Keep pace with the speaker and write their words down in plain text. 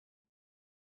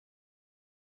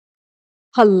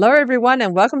Hello, everyone,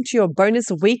 and welcome to your bonus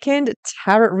weekend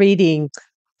tarot reading.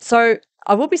 So,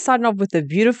 I will be starting off with a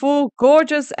beautiful,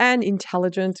 gorgeous, and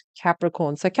intelligent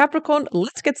Capricorn. So, Capricorn,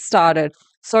 let's get started.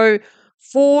 So,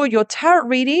 for your tarot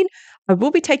reading, I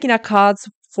will be taking our cards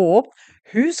for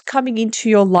who's coming into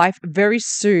your life very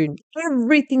soon,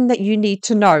 everything that you need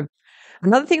to know.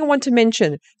 Another thing I want to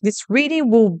mention, this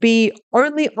reading will be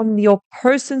only on your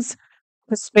person's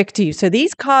perspective. So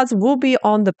these cards will be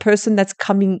on the person that's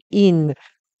coming in.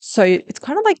 So it's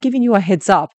kind of like giving you a heads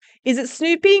up. Is it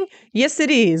snooping? Yes,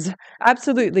 it is.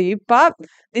 Absolutely. But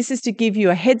this is to give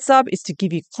you a heads up, is to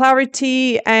give you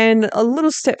clarity and a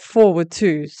little step forward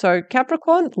too. So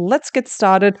Capricorn, let's get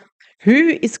started.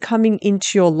 Who is coming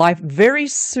into your life very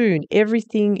soon?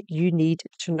 Everything you need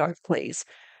to know, please.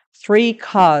 3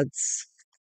 cards.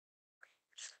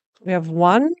 We have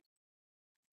 1,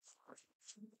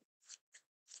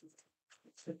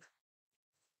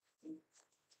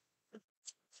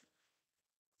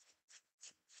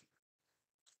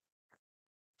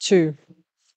 2,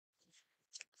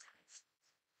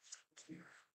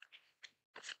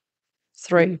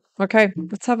 3. Okay,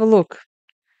 let's have a look.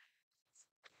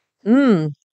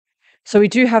 So we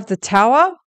do have the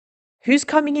Tower. Who's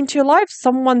coming into your life?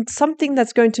 Something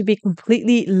that's going to be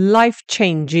completely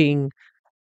life-changing.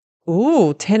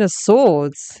 Ooh, 10 of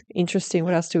Swords. Interesting.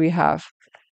 What else do we have?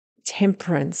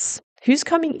 Temperance. Who's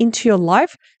coming into your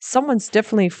life? Someone's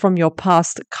definitely from your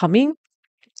past coming.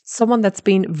 Someone that's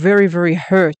been very, very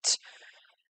hurt.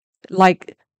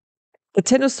 Like, the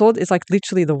 10 of Swords is like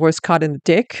literally the worst card in the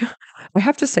deck. I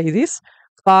have to say this,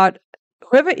 but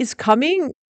whoever is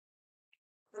coming,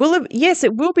 yes,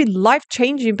 it will be life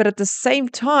changing, but at the same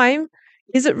time,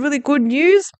 is it really good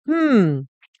news?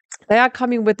 They are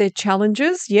coming with their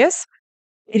challenges. Yes,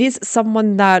 it is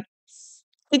someone that,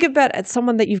 think about it as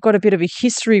someone that you've got a bit of a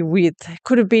history with. It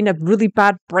could have been a really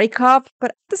bad breakup, but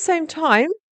at the same time,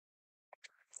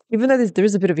 even though there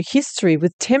is a bit of a history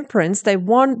with temperance, they're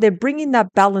bringing that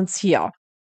balance here.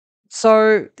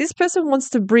 So this person wants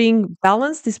to bring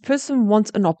balance. This person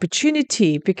wants an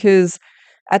opportunity because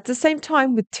at the same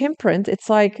time with temperance, it's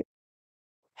like,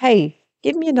 hey,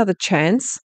 give me another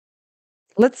chance.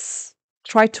 Let's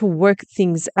try to work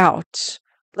things out.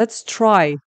 Let's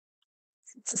try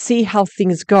to see how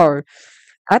things go.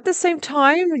 At the same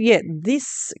time, yeah,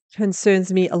 this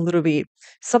concerns me a little bit.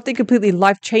 Something completely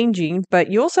life changing,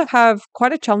 but you also have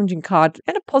quite a challenging card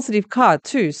and a positive card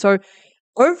too. So,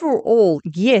 overall,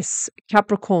 yes,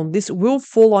 Capricorn, this will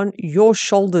fall on your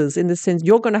shoulders in the sense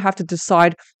you're going to have to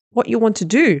decide what you want to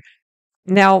do.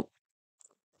 Now,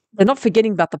 they're not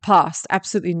forgetting about the past.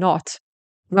 Absolutely not.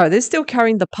 No, they're still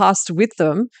carrying the past with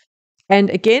them. And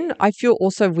again, I feel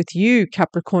also with you,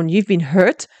 Capricorn, you've been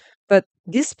hurt, but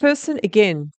this person,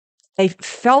 again, they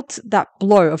felt that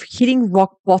blow of hitting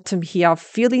rock bottom here,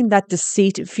 feeling that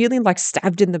deceit, feeling like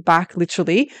stabbed in the back,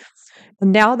 literally.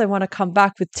 And now they want to come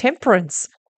back with temperance.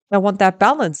 They want that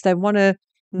balance. They want to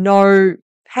know,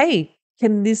 hey,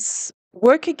 can this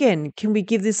work again? Can we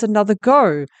give this another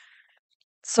go?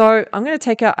 So I'm going to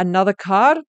take out another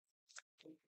card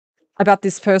about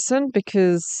this person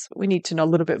because we need to know a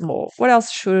little bit more. What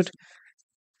else should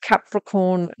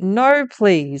Capricorn know,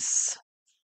 please?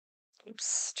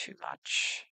 Oops, too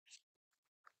much.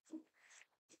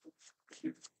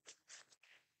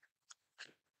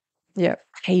 Yeah,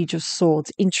 Page of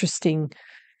Swords. Interesting.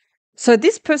 So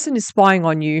this person is spying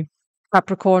on you,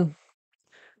 Capricorn.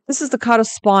 This is the card of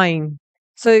spying.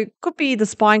 So it could be the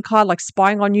spying card, like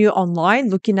spying on you online,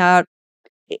 looking at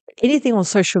anything on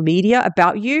social media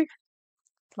about you.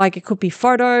 Like it could be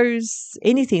photos,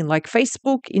 anything like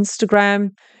Facebook,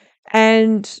 Instagram.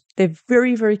 And they're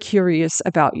very, very curious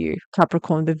about you,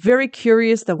 Capricorn. They're very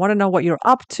curious. They want to know what you're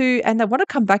up to and they want to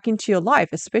come back into your life,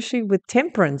 especially with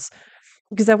temperance,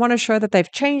 because they want to show that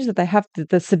they've changed, that they have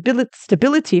the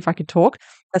stability, if I could talk,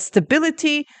 a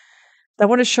stability. They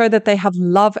want to show that they have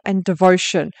love and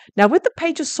devotion. Now, with the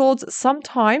Page of Swords,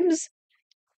 sometimes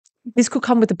this could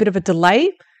come with a bit of a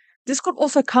delay. This could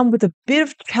also come with a bit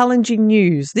of challenging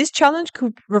news. This challenge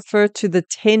could refer to the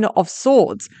 10 of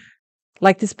Swords.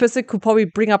 Like this person could probably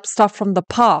bring up stuff from the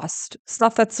past,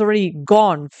 stuff that's already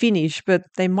gone, finished, but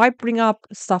they might bring up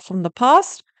stuff from the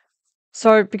past.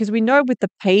 So, because we know with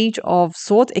the Page of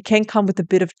Swords, it can come with a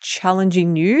bit of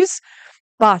challenging news,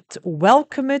 but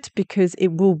welcome it because it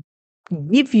will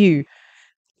give you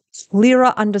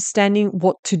clearer understanding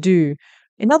what to do.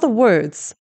 In other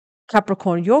words,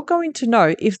 Capricorn, you're going to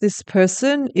know if this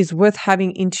person is worth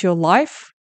having into your life,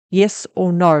 yes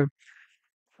or no.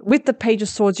 With the Page of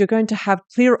Swords, you're going to have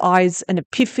clear eyes, an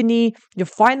epiphany. You're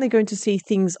finally going to see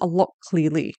things a lot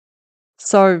clearly.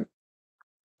 So,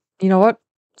 you know what?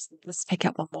 Let's take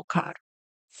out one more card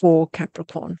for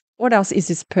Capricorn. What else is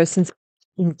this person's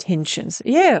intentions?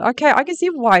 Yeah, okay, I can see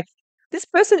why. This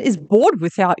person is bored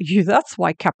without you. That's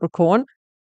why, Capricorn.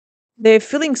 They're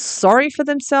feeling sorry for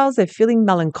themselves. They're feeling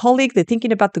melancholic. They're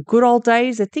thinking about the good old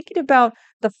days. They're thinking about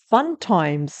the fun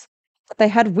times that they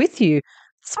had with you.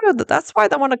 So that's why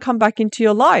they want to come back into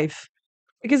your life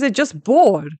because they're just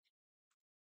bored.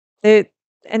 They're,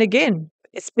 and again,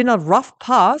 it's been a rough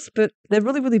past, but they're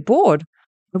really, really bored.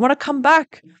 They want to come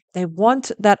back. They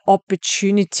want that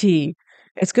opportunity.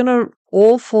 It's going to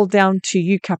all fall down to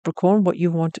you, Capricorn, what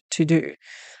you want to do.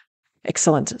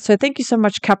 Excellent. So thank you so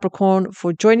much, Capricorn,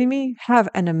 for joining me. Have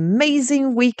an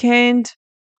amazing weekend.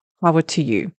 Power to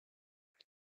you.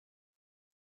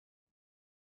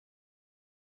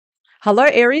 Hello,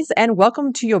 Aries, and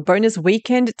welcome to your bonus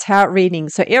weekend tarot reading.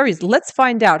 So, Aries, let's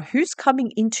find out who's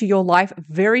coming into your life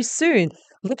very soon.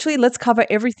 Literally, let's cover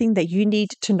everything that you need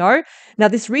to know. Now,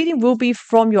 this reading will be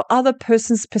from your other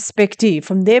person's perspective,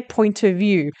 from their point of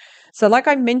view. So, like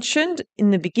I mentioned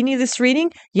in the beginning of this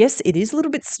reading, yes, it is a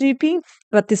little bit snoopy,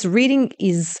 but this reading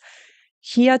is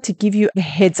here to give you a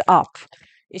heads up.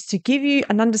 Is to give you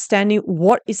an understanding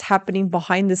what is happening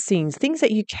behind the scenes, things that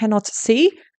you cannot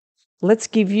see. Let's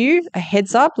give you a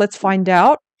heads up. Let's find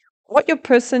out what your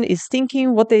person is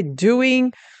thinking, what they're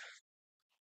doing,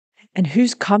 and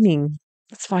who's coming.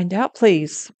 Let's find out,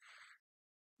 please.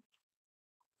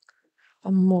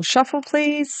 One more shuffle,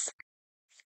 please.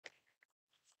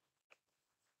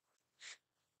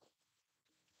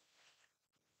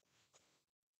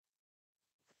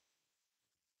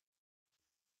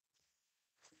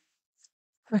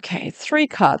 Okay, 3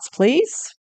 cards,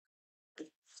 please.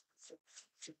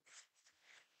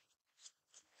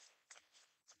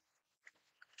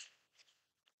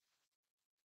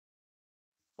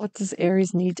 What does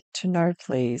Aries need to know,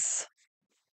 please?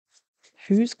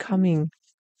 Who's coming?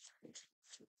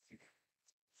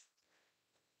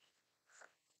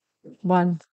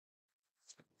 1,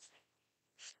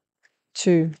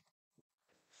 2,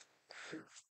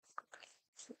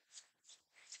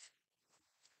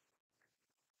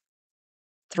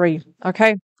 3.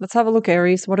 Okay, let's have a look,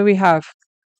 Aries. What do we have?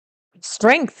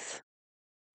 Strength.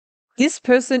 This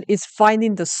person is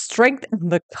finding the strength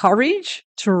and the courage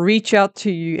to reach out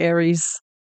to you, Aries.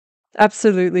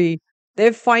 Absolutely.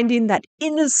 They're finding that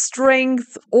inner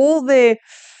strength, all their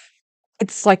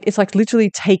it's like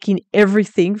literally taking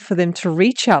everything for them to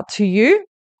reach out to you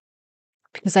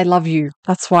because they love you.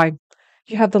 That's why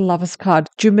you have the Lovers card,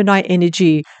 Gemini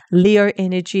energy, Leo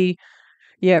energy.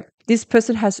 Yeah, this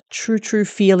person has true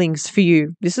feelings for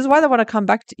you. This is why they want to come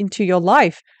back into your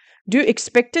life. Do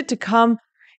expect it to come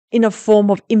in a form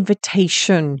of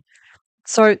invitation.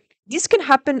 So this can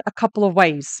happen a couple of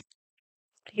ways.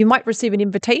 You might receive an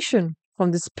invitation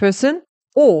from this person,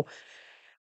 or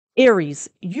Aries,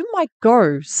 you might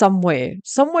go somewhere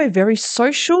very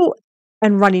social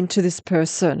and run into this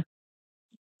person.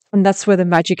 And that's where the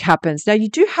magic happens. Now, you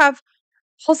do have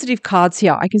positive cards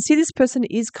here. I can see this person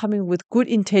is coming with good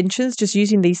intentions, just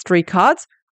using these 3 cards.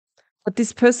 But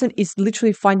this person is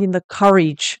literally finding the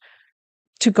courage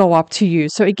to go up to you.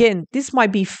 So again, this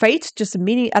might be fate, just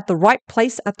meeting at the right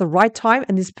place at the right time.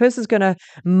 And this person's going to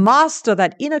master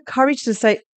that inner courage to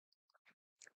say,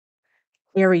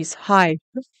 Aries, hi.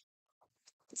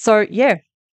 So yeah,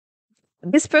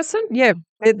 this person, yeah,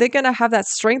 they're going to have that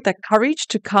strength, that courage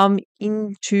to come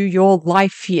into your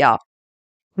life here.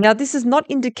 Now, this is not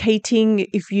indicating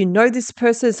if you know this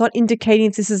person, it's not indicating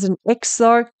if this is an ex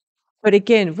though. But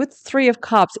again, with 3 of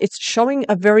Cups, it's showing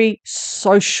a very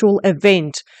social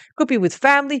event. Could be with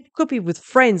family, could be with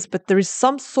friends, but there is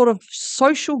some sort of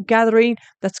social gathering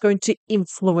that's going to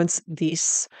influence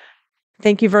this.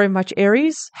 Thank you very much,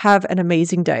 Aries. Have an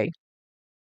amazing day.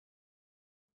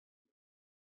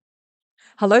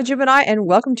 Hello, Gemini, and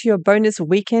welcome to your bonus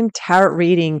weekend tarot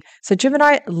reading. So,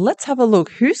 Gemini, let's have a look.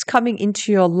 Who's coming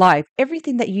into your life?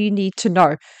 Everything that you need to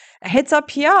know. A heads up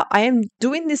here, I am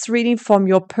doing this reading from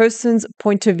your person's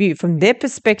point of view, from their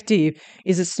perspective.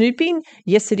 Is it snooping?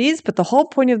 Yes, it is. But the whole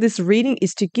point of this reading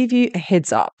is to give you a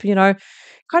heads up,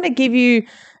 kind of give you,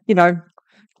 you know,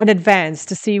 an advance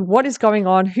to see what is going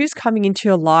on, who's coming into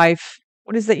your life,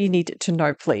 what is that you need to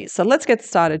know, please. So, let's get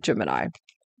started, Gemini.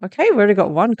 Okay, we already got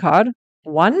 1 card.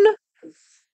 1.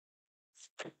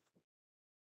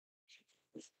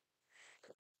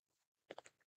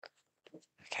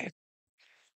 Okay.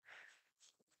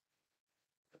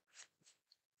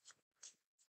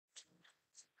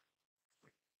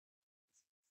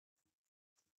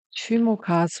 2 more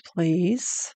cards,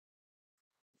 please.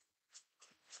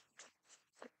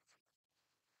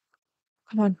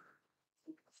 Come on.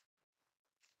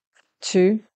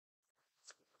 2.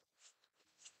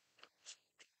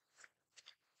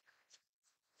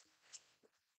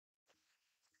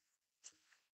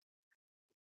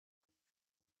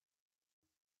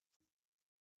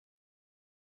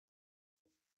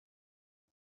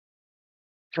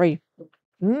 3.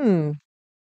 Mm.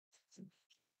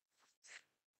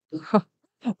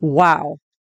 Wow.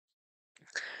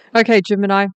 Okay,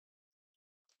 Gemini.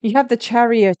 You have the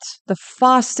Chariot, the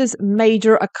fastest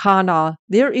major arcana.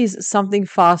 There is something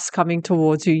fast coming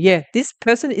towards you. Yeah, this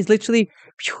person is literally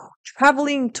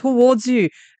traveling towards you.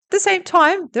 At the same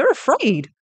time, they're afraid.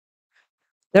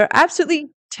 They're absolutely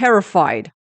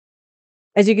terrified.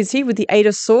 As you can see with the Eight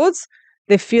of Swords,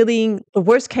 they're feeling the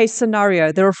worst case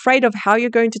scenario. They're afraid of how you're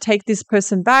going to take this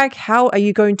person back. How are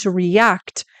you going to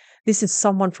react? This is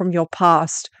someone from your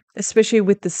past, especially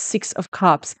with the Six of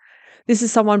Cups. This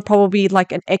is someone probably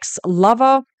like an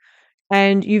ex-lover,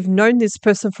 and you've known this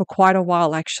person for quite a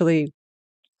while, actually.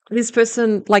 This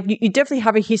person, like you definitely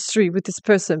have a history with this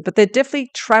person, but they're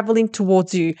definitely traveling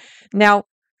towards you. Now,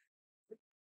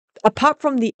 apart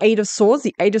from the Eight of Swords,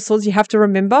 you have to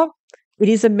remember, it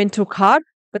is a mental card,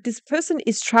 but this person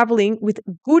is traveling with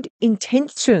good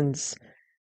intentions,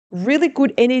 really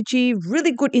good energy,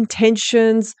 really good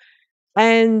intentions.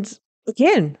 And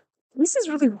again, this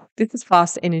is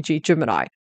fast energy, Gemini.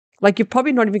 Like you're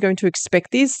probably not even going to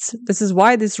expect this. This is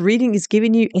why this reading is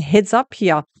giving you a heads up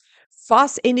here.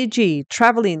 Fast energy,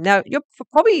 traveling. Now, you're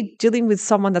probably dealing with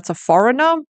someone that's a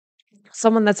foreigner,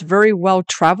 someone that's very well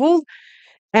traveled,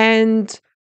 and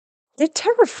they're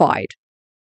terrified.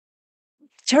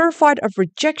 Terrified of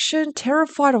rejection,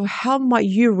 terrified of how might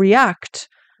you react.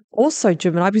 Also,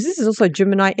 Gemini, because this is also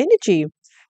Gemini energy.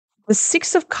 The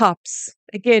Six of Cups.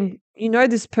 Again, you know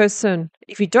this person.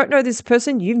 If you don't know this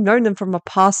person, you've known them from a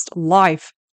past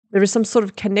life. There is some sort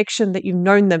of connection that you've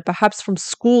known them, perhaps from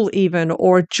school even,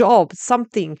 or a job,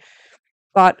 something.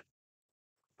 But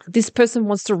this person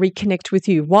wants to reconnect with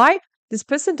you. Why? This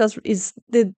person they're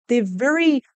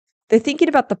thinking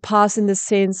about the past in the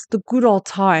sense, the good old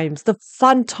times, the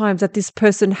fun times that this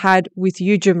person had with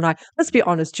you, Gemini. Let's be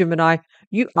honest, Gemini,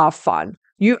 you are fun.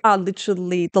 You are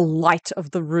literally the light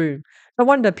of the room. No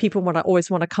wonder people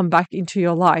always want to come back into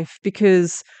your life,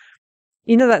 because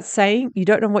you know that saying, you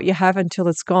don't know what you have until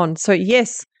it's gone. So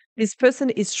yes, this person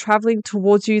is traveling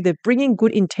towards you. They're bringing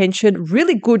good intention,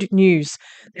 really good news.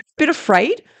 They're a bit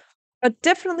afraid, but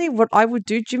definitely what I would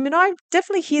do, Gemini,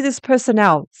 definitely hear this person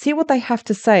out. See what they have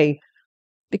to say,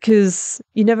 because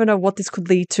you never know what this could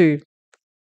lead to.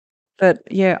 But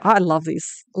yeah, I love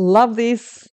this. Love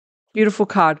this. Beautiful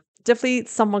card. Definitely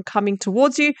someone coming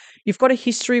towards you. You've got a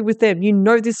history with them. You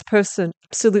know this person.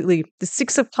 Absolutely. The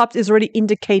Six of Cups is already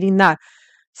indicating that.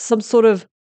 Some sort of,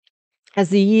 as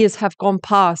the years have gone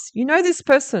past, you know this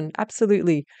person.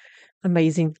 Absolutely.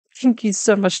 Amazing. Thank you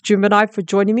so much, Gemini, for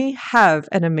joining me. Have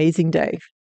an amazing day.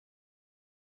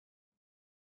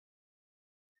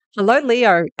 Hello,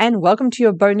 Leo, and welcome to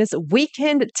your bonus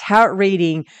weekend tarot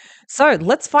reading. So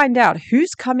let's find out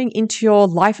who's coming into your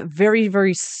life very,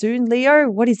 very soon, Leo.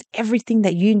 What is everything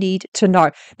that you need to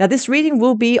know? Now, this reading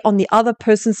will be on the other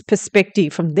person's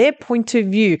perspective, from their point of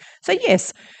view. So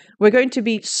yes, we're going to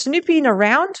be snooping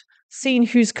around, seeing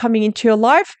who's coming into your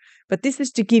life, but this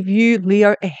is to give you,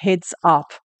 Leo, a heads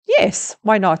up. Yes,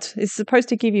 why not? It's supposed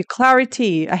to give you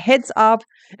clarity, a heads up,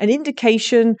 an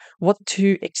indication what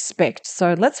to expect.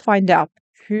 So let's find out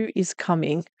who is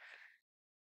coming.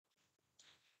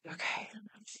 Okay.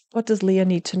 What does Leo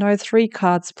need to know? 3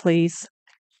 cards, please.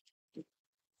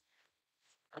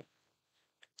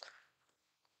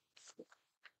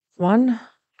 1,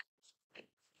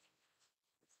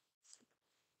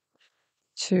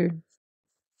 2.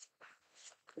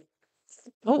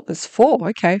 Oh, there's 4.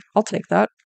 Okay, I'll take that.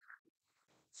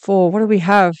 4. What do we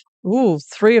have? Ooh,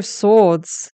 3 of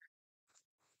Swords.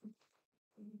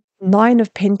 9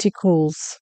 of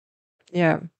Pentacles.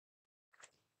 Yeah.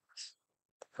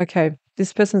 Okay,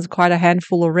 this person's quite a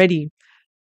handful already.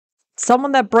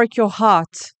 Someone that broke your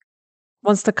heart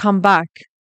wants to come back.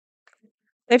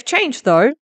 They've changed,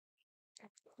 though.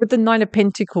 With the 9 of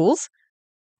Pentacles,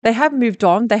 they have moved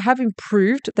on. They have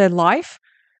improved their life.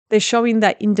 They're showing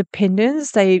that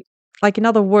independence. In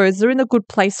other words, they're in a good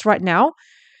place right now.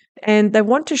 And they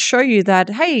want to show you that,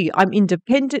 hey, I'm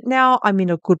independent now. I'm in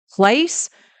a good place.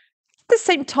 At the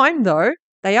same time, though,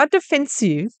 they are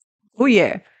defensive. Oh,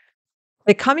 yeah.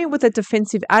 They're coming with a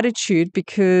defensive attitude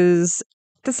because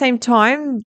at the same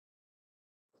time,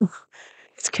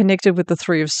 it's connected with the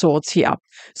 3 of Swords here.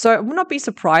 So I will not be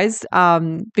surprised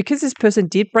because this person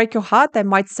did break your heart. They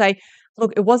might say,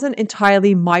 look, it wasn't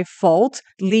entirely my fault.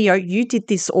 Leo, you did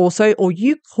this also, or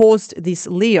you caused this,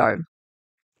 Leo.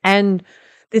 And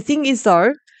the thing is,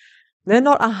 though, they're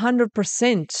not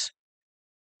 100%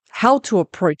 how to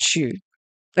approach you.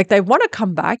 Like, they want to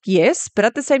come back, yes, but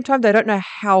at the same time, they don't know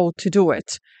how to do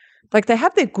it. Like they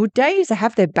have their good days, they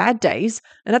have their bad days.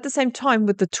 And at the same time,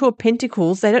 with the Two of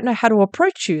Pentacles, they don't know how to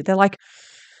approach you. They're like,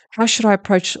 how should I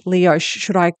approach Leo?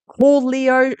 Should I call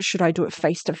Leo? Should I do it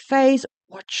face to face?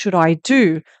 What should I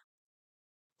do?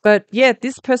 But yeah,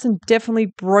 this person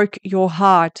definitely broke your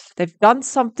heart. They've done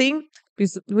something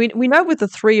because we know with the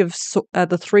Three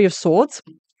of Swords,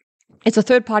 it's a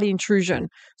third party intrusion.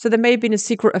 So there may have been a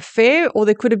secret affair, or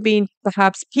there could have been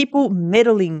perhaps people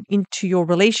meddling into your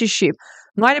relationship.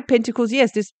 Nine of Pentacles,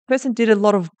 yes, this person did a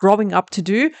lot of growing up to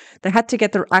do. They had to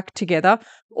get their act together.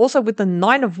 Also with the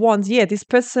Nine of Wands, yeah, this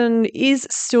person is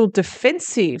still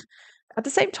defensive. At the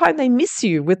same time, they miss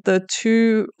you with the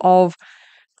Two of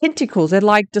Pentacles. They're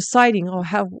like deciding, oh,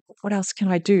 what else can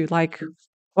I do? Like,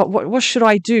 what should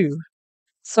I do?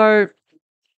 So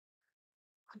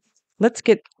let's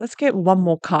get one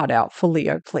more card out for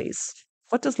Leo, please.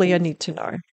 What does Leo need to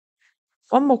know?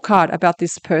 One more card about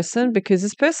this person, because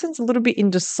this person's a little bit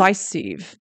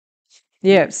indecisive.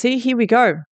 Yeah, see, here we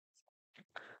go.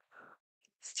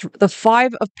 The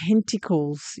Five of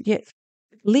Pentacles. Yeah,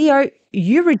 Leo,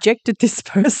 you rejected this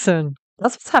person.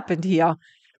 That's what's happened here.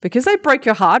 Because they broke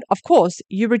your heart, of course,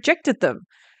 you rejected them.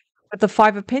 But the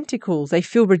Five of Pentacles, they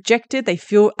feel rejected, they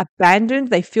feel abandoned,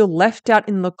 they feel left out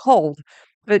in the cold.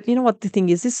 But you know what the thing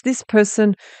is? This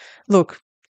person, look,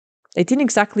 they didn't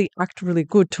exactly act really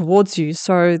good towards you.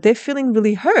 So they're feeling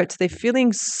really hurt. They're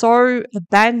feeling so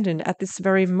abandoned at this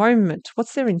very moment.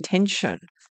 What's their intention?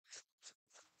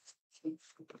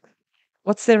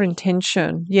 What's their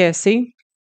intention? Yeah, see?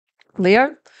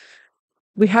 Leo,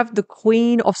 we have the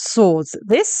Queen of Swords.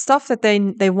 There's stuff that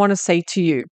they want to say to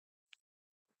you.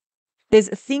 There's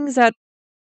things that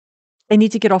they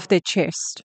need to get off their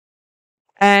chest.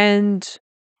 And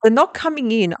they're not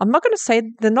coming in. I'm not going to say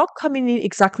they're not coming in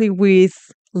exactly with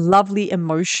lovely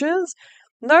emotions.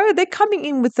 No, they're coming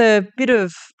in with a bit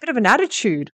of an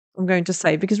attitude, I'm going to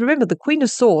say. Because remember, the Queen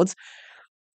of Swords,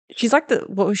 she's like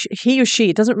he or she,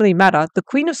 it doesn't really matter. The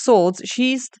Queen of Swords,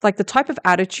 she's like the type of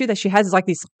attitude that she has is like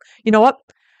this, you know what?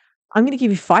 I'm going to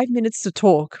give you 5 minutes to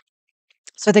talk.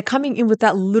 So they're coming in with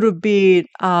that little bit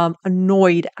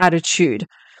annoyed attitude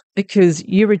because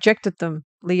you rejected them,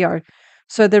 Leo.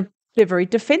 So they're very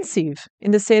defensive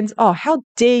in the sense, oh, how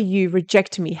dare you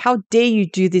reject me? How dare you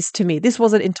do this to me? This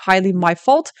wasn't entirely my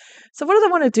fault. So what do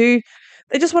they want to do?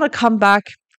 They just want to come back,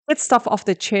 get stuff off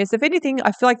their chest. If anything,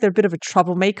 I feel like they're a bit of a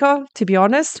troublemaker, to be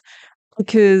honest,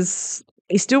 because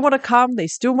they still want to come. They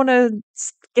still want to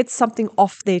get something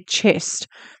off their chest.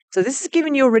 So this is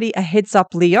giving you already a heads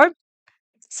up, Leo.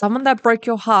 Someone that broke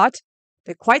your heart,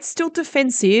 they're quite still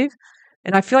defensive,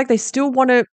 and I feel like they still want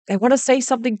to say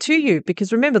something to you,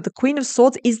 because remember, the Queen of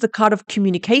Swords is the card of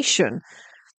communication.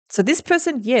 So this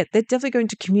person, yeah, they're definitely going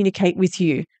to communicate with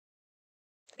you.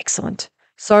 Excellent.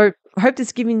 So I hope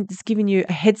this is giving you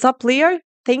a heads up, Leo.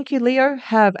 Thank you, Leo.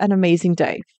 Have an amazing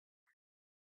day.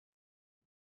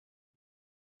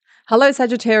 Hello,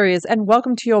 Sagittarius, and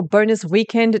welcome to your bonus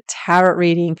weekend tarot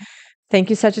reading. Thank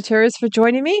you, Sagittarius, for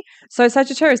joining me. So,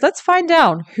 Sagittarius, let's find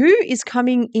out who is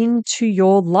coming into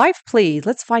your life, please.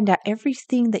 Let's find out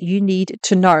everything that you need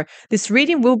to know. This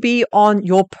reading will be on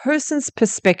your person's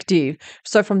perspective.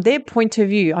 So, from their point of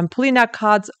view, I'm pulling out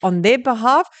cards on their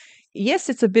behalf. Yes,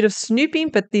 it's a bit of snooping,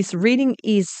 but this reading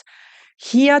is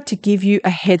here to give you a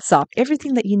heads up.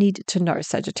 Everything that you need to know,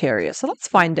 Sagittarius. So, let's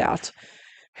find out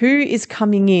who is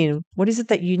coming in. What is it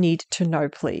that you need to know,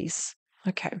 please?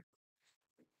 Okay.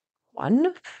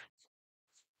 1,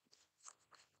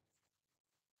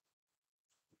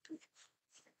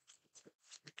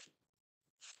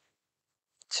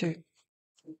 2,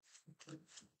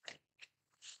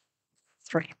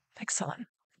 3. Excellent.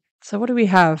 So what do we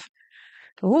have?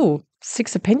 Oh,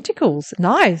 6 of Pentacles.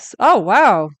 Nice. Oh,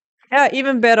 wow. Yeah,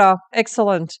 even better.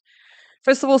 Excellent.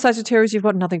 First of all, Sagittarius, you've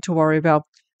got nothing to worry about.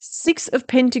 6 of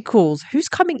Pentacles. Who's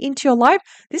coming into your life?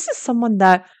 This is someone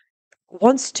that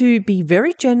wants to be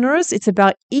very generous. It's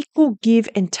about equal give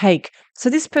and take. So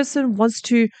this person wants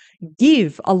to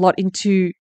give a lot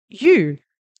into you,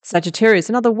 Sagittarius.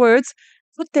 In other words,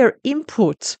 put their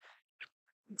input,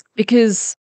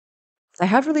 because they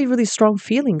have really, really strong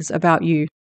feelings about you.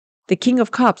 The King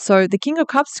of Cups. So the King of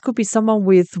Cups could be someone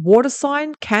with water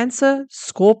sign, Cancer,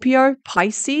 Scorpio,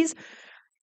 Pisces.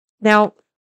 Now,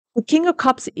 the King of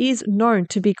Cups is known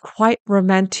to be quite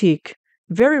romantic,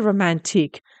 very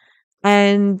romantic.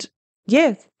 And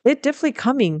yeah, they're definitely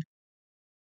coming.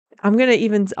 I'm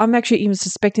actually even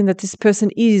suspecting that this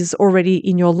person is already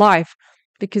in your life,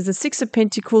 because the 6 of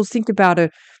Pentacles, think about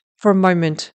it for a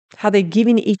moment, how they're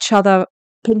giving each other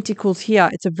pentacles here.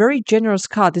 It's a very generous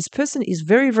card. This person is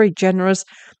very, very generous,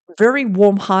 very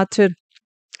warm-hearted.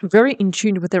 very in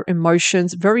tune with their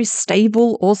emotions, very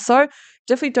stable also.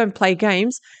 Definitely don't play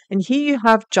games. And here you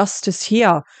have justice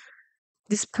here.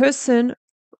 This person,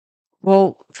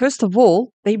 well, first of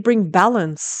all, they bring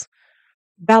balance.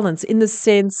 Balance in the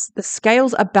sense the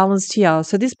scales are balanced here.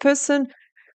 So this person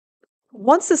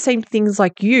wants the same things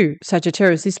like you,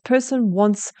 Sagittarius. This person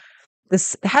wants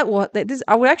this. I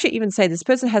would actually even say this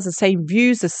person has the same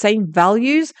views, the same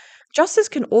values. Justice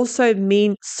can also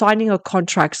mean signing a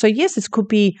contract. So yes, this could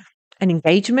be an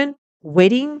engagement,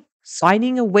 wedding,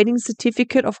 signing a wedding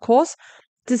certificate, of course.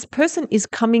 This person is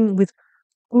coming with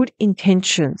good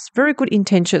intentions, very good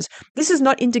intentions. This is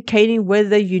not indicating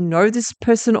whether you know this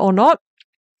person or not.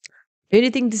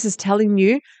 Anything this is telling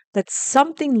you that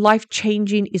something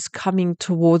life-changing is coming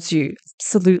towards you.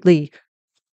 Absolutely.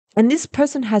 And this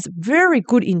person has very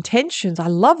good intentions. I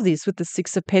love this with the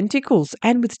Six of Pentacles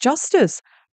and with justice.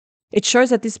 It shows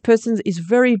that this person is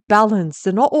very balanced.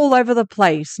 They're not all over the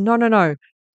place. No, no, no.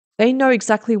 They know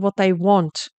exactly what they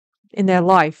want in their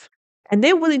life. And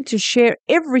they're willing to share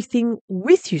everything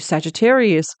with you,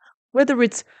 Sagittarius, whether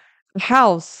it's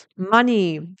house,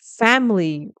 money,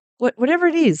 family, whatever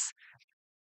it is.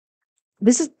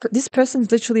 This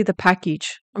person's literally the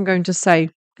package, I'm going to say.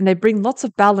 And they bring lots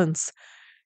of balance.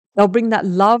 They'll bring that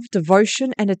love,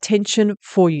 devotion, and attention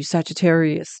for you,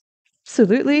 Sagittarius.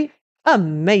 Absolutely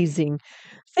amazing.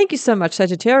 Thank you so much,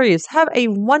 Sagittarius. Have a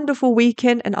wonderful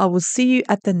weekend, and I will see you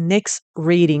at the next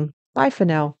reading. Bye for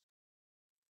now.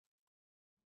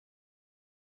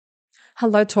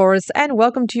 Hello, Taurus, and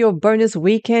welcome to your bonus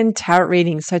weekend tarot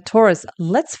reading. So, Taurus,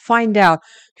 let's find out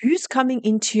who's coming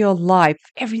into your life,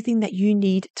 everything that you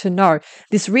need to know.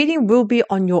 This reading will be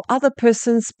on your other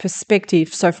person's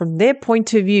perspective, so from their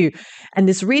point of view. And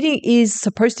this reading is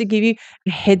supposed to give you a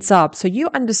heads up so you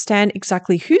understand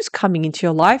exactly who's coming into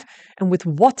your life and with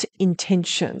what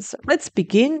intentions. Let's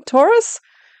begin, Taurus.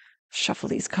 Shuffle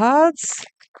these cards.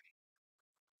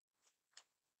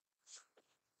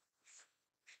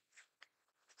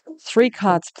 Three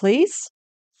cards, please.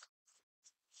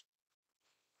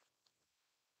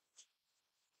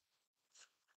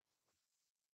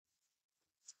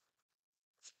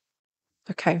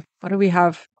 Okay, what do we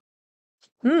have?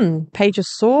 Page of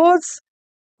Swords,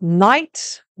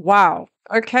 Knight. Wow.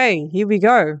 Okay, here we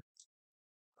go.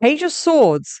 Page of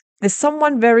Swords. There's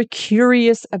someone very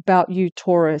curious about you,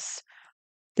 Taurus.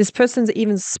 This person's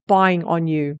even spying on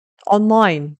you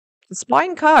online. The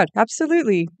spying card,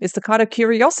 absolutely. It's the card of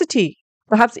curiosity.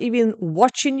 Perhaps even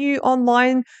watching you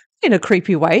online in a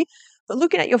creepy way, but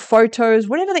looking at your photos,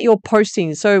 whatever that you're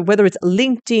posting. So whether it's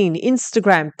LinkedIn,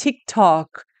 Instagram,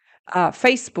 TikTok,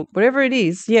 Facebook, whatever it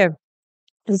is, yeah.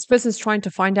 This person's trying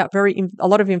to find out a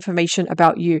lot of information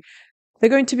about you. They're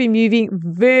going to be moving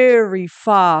very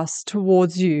fast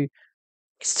towards you.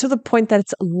 It's to the point that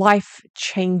it's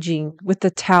life-changing with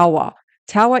the Tower.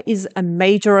 Tower is a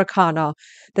major arcana.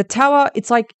 The Tower,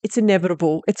 it's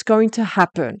inevitable. It's going to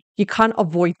happen. You can't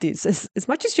avoid this. As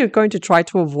much as you're going to try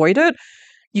to avoid it,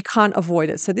 you can't avoid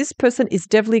it. So this person is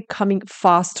definitely coming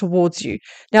fast towards you.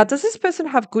 Now, does this person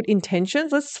have good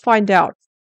intentions? Let's find out.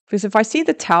 Because if I see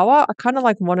the Tower, I kind of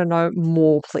want to know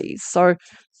more, please. So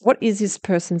what is this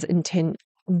person's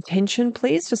intention,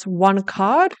 please? Just one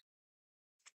card.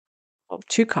 Oh,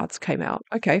 two cards came out.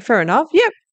 Okay, fair enough.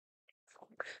 Yep.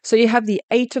 So you have the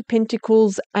Eight of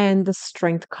Pentacles and the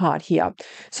Strength card here.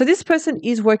 So this person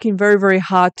is working very, very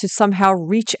hard to somehow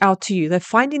reach out to you. They're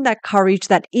finding that courage,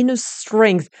 that inner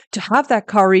strength to have that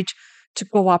courage to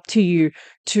go up to you,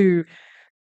 to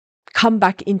come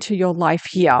back into your life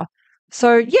here.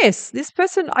 So yes, this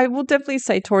person, I will definitely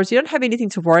say, Taurus, you don't have anything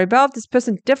to worry about. This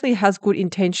person definitely has good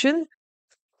intention,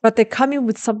 but they're coming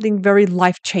with something very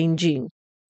life-changing.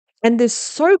 And they're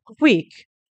so quick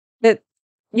that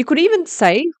you could even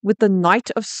say with the Knight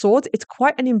of Swords, it's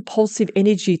quite an impulsive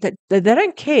energy that they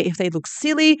don't care if they look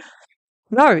silly.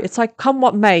 No, it's like, come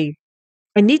what may.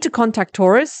 I need to contact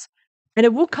Taurus, and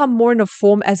it will come more in a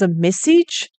form as a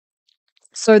message.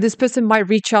 So this person might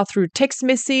reach out through text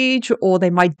message, or they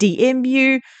might DM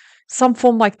you, some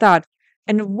form like that.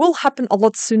 And it will happen a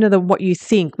lot sooner than what you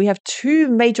think. We have two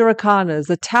major arcanas,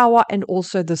 the Tower and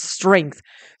also the Strength.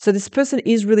 So this person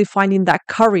is really finding that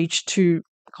courage to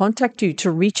contact you,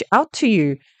 to reach out to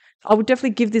you. I would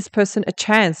definitely give this person a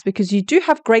chance because you do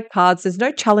have great cards. There's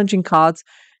no challenging cards.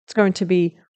 It's going to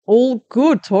be all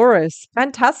good, Taurus.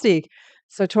 Fantastic.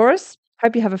 So Taurus,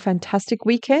 hope you have a fantastic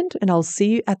weekend, and I'll see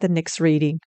you at the next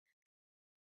reading.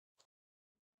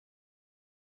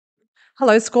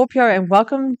 Hello, Scorpio, and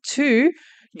welcome to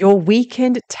your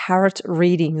weekend tarot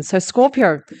reading. So,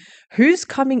 Scorpio, who's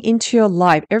coming into your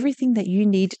life? Everything that you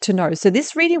need to know. So,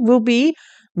 this reading will be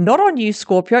not on you,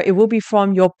 Scorpio. It will be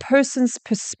from your person's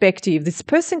perspective. This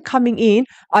person coming in,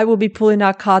 I will be pulling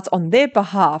out cards on their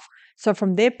behalf. So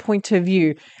from their point of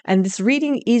view. And this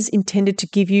reading is intended to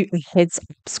give you a heads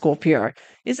up, Scorpio.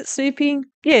 Is it snooping?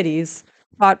 Yeah, it is.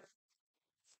 But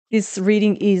this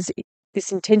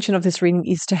intention of this reading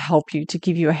is to help you, to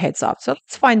give you a heads up. So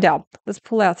let's find out. Let's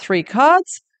pull out 3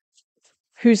 cards.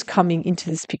 Who's coming into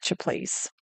this picture,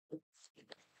 please?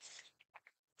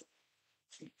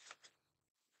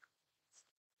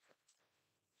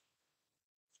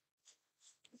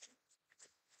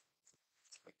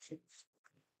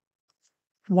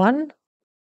 One.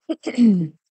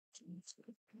 2.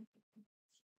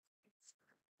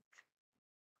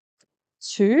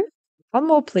 One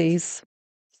more, please.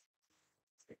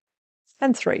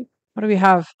 And 3. What do we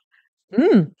have?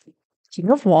 King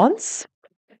of Wands.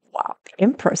 Wow, the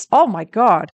Empress. Oh my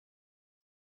God.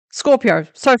 Scorpio,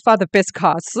 so far the best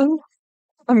cards,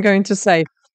 I'm going to say.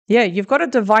 Yeah, you've got a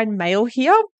divine male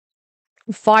here.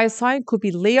 Fire sign could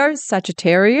be Leo,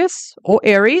 Sagittarius, or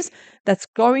Aries that's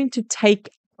going to take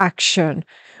action.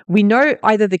 We know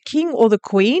either the king or the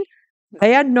queen,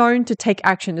 they are known to take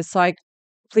action. It's like,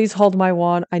 please hold my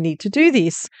wand. I need to do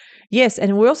this. Yes,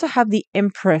 and we also have the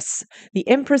Empress. The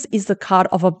Empress is the card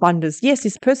of abundance. Yes,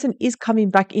 this person is coming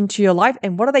back into your life.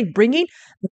 And what are they bringing?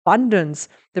 Abundance.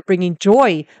 They're bringing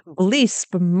joy, bliss.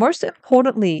 But most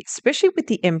importantly, especially with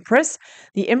the Empress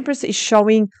is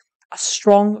showing a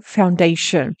strong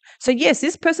foundation. So yes,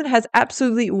 this person has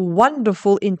absolutely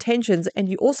wonderful intentions. And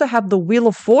you also have the Wheel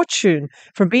of Fortune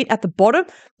from being at the bottom.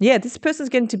 Yeah, this person is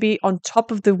going to be on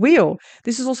top of the wheel.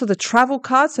 This is also the travel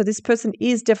card. So this person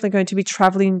is definitely going to be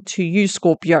traveling to you,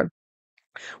 Scorpio.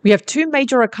 We have 2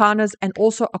 major arcanas and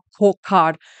also a court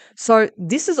card. So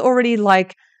this is already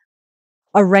like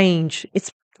a range. It's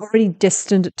already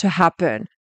destined to happen.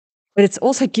 But it's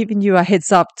also giving you a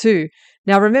heads up too.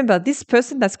 Now remember, this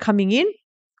person that's coming in,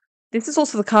 this is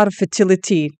also the card of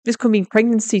fertility. This could mean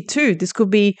pregnancy too.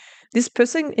 This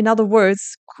person, in other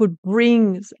words, could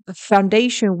bring a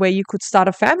foundation where you could start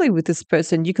a family with this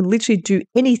person. You can literally do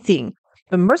anything.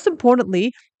 But most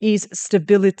importantly is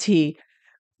stability.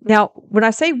 Now, when I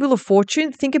say Wheel of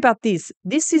Fortune, think about this.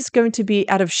 This is going to be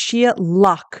out of sheer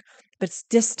luck, but it's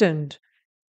destined.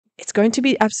 It's going to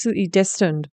be absolutely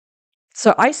destined.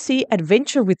 So I see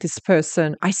adventure with this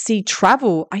person. I see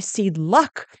travel. I see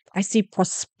luck. I see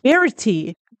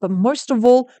prosperity. But most of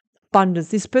all, abundance.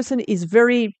 This person is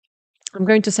very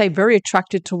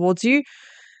attracted towards you.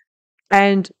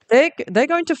 And they're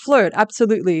going to flirt,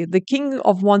 absolutely. The King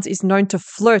of Wands is known to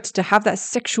flirt, to have that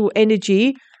sexual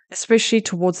energy, especially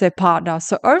towards their partner.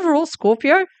 So overall,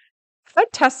 Scorpio,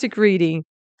 fantastic reading.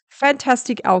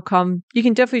 Fantastic outcome. You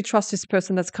can definitely trust this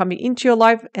person that's coming into your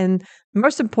life. And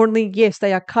most importantly, yes,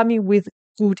 they are coming with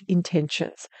good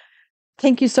intentions.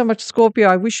 Thank you so much, Scorpio.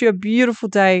 I wish you a beautiful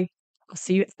day. I'll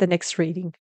see you at the next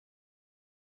reading.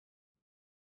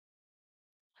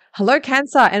 Hello,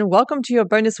 Cancer, and welcome to your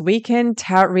bonus weekend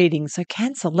tarot reading. So,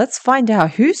 Cancer, let's find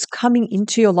out who's coming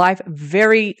into your life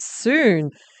very soon.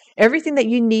 Everything that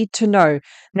you need to know.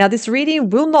 Now, this reading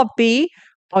will not be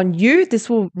on you.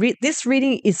 This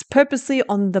reading is purposely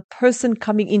on the person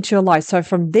coming into your life. So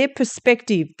from their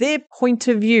perspective, their point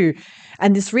of view,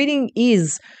 and this reading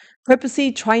is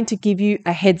purposely trying to give you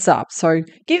a heads up. So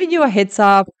giving you a heads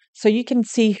up so you can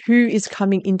see who is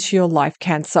coming into your life,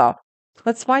 Cancer.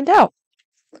 Let's find out.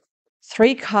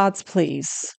 3 cards, please.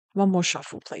 One more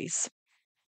shuffle, please.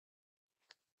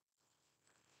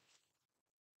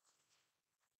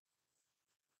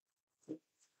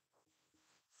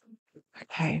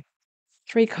 Okay.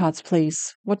 3 cards,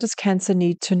 please. What does Cancer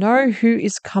need to know? Who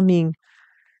is coming?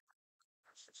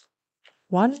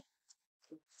 1,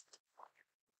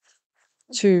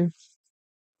 2,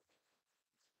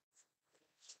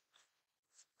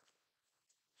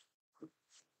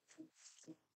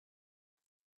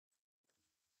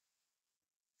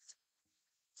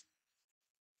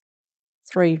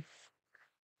 3.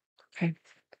 Okay.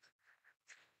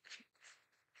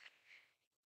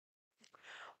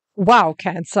 Wow,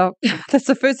 Cancer. That's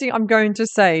the first thing I'm going to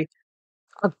say.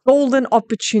 A golden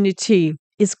opportunity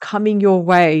is coming your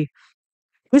way.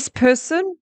 This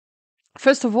person,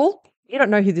 first of all, you don't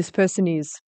know who this person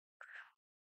is,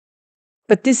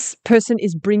 but this person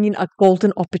is bringing a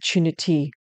golden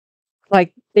opportunity.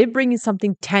 Like they're bringing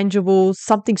something tangible,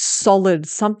 something solid,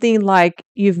 something like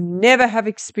you've never have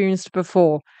experienced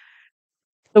before.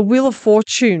 The Wheel of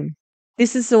Fortune.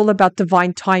 This is all about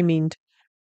divine timing.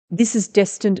 This is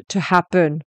destined to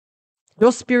happen.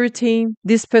 Your spirit team,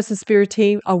 this person's spirit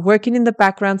team are working in the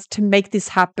backgrounds to make this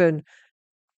happen.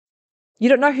 You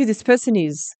don't know who this person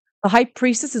is, The High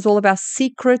Priestess is all about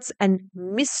secrets and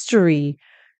mystery.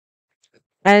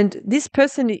 And this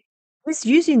person is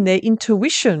using their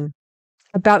intuition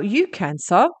about you,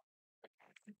 Cancer.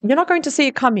 You're not going to see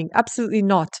it coming. Absolutely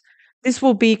not. This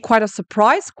will be quite a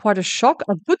surprise, quite a shock,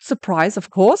 a good surprise, of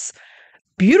course,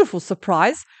 beautiful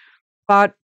surprise.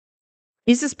 But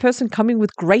is this person coming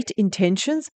with great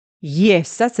intentions?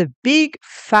 Yes, that's a big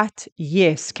fat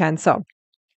yes, Cancer.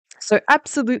 So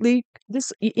absolutely,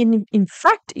 this in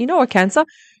fact, you know what, Cancer,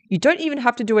 you don't even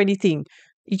have to do anything.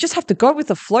 You just have to go with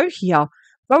the flow here.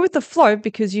 Go with the flow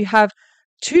because you have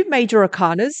two major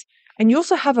arcanas and you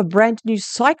also have a brand new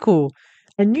cycle.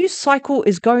 A new cycle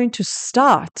is going to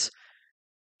start.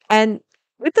 And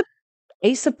with the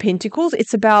Ace of Pentacles,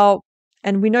 it's about,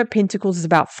 and we know Pentacles is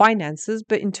about finances,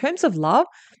 but in terms of love,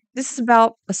 this is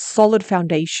about a solid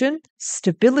foundation,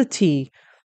 stability,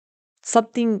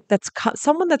 someone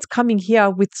that's coming here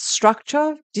with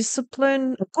structure,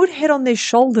 discipline, a good head on their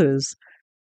shoulders.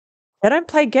 They don't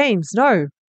play games. No,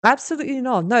 absolutely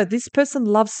not. No, this person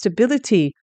loves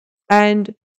stability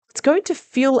and it's going to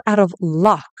feel out of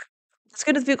luck. It's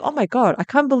going to feel, oh my God, I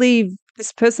can't believe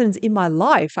this person's in my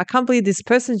life. I can't believe this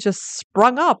person just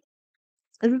sprung up.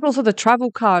 And there's also the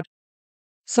travel card.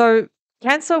 So,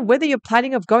 Cancer, whether you're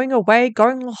planning of going away,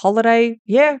 going on a holiday,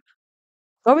 yeah,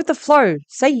 go with the flow.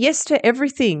 Say yes to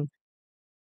everything.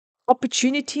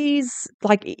 Opportunities,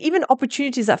 like even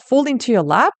opportunities that fall into your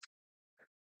lap.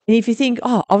 And if you think,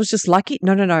 oh, I was just lucky.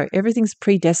 No, no, no. Everything's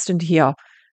predestined here.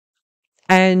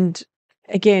 And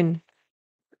again,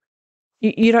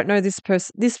 you don't know this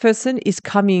person. This person is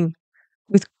coming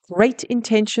with great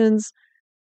intentions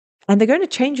and they're going to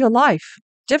change your life.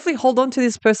 Definitely hold on to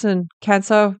this person,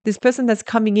 Cancer. This person that's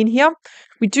coming in here.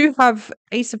 We do have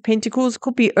Ace of Pentacles,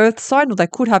 could be Earth sign, or they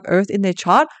could have Earth in their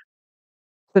chart.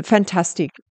 But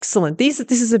fantastic. Excellent. This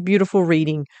is a beautiful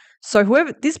reading. So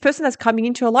whoever this person that's coming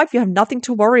into your life, you have nothing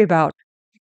to worry about.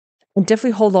 And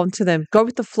definitely hold on to them. Go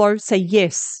with the flow. Say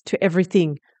yes to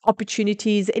everything.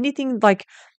 Opportunities, anything like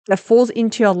that falls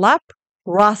into your lap,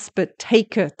 grasp it,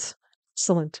 take it.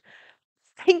 Excellent.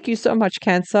 Thank you so much,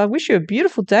 Cancer. I wish you a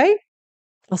beautiful day.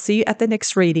 I'll see you at the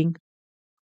next reading.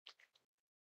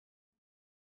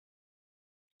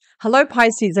 Hello,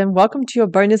 Pisces, and welcome to your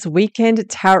bonus weekend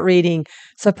tarot reading.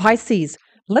 So, Pisces,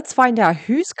 let's find out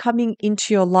who's coming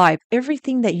into your life,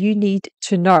 everything that you need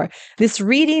to know. This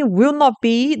reading will not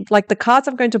be like the cards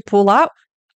I'm going to pull out,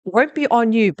 won't be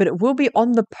on you, but it will be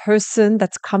on the person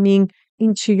that's coming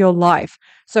into your life.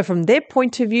 So, from their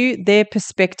point of view, their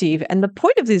perspective. And the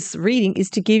point of this reading is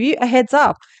to give you a heads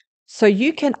up so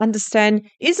you can understand,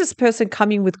 is this person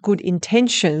coming with good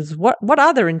intentions? What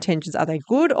are their intentions? Are they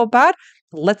good or bad?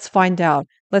 Let's find out.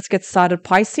 Let's get started,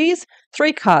 Pisces.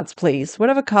 3 cards, please.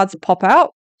 Whatever cards pop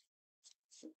out.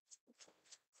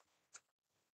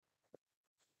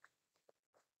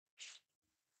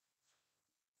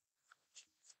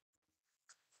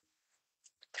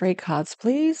 Three cards,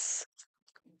 please.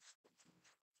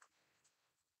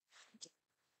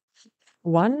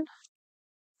 1,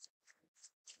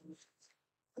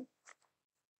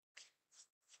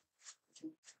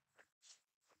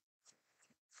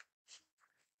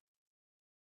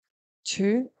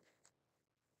 2,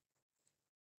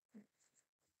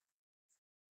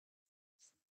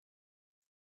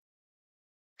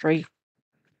 3.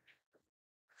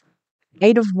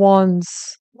 8 of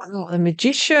Wands. Wow, the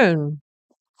Magician.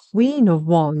 Queen of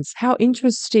Wands. How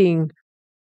interesting.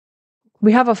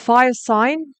 We have a fire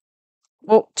sign.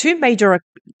 Well,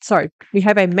 we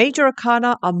have a major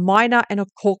arcana, a minor, and a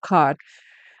court card.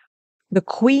 The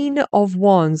Queen of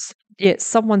Wands. Yes,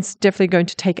 someone's definitely going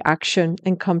to take action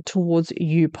and come towards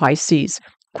you, Pisces.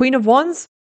 Queen of Wands,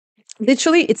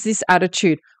 literally, it's this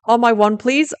attitude. Oh, my one,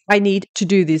 please. I need to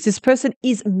do this. This person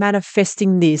is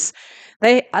manifesting this.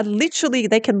 They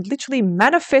can literally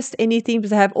manifest anything because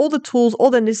they have all the tools,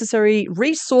 all the necessary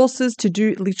resources to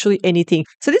do literally anything.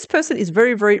 So this person is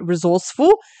very, very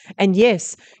resourceful. And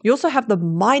yes, you also have the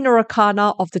minor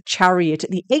arcana of the Chariot,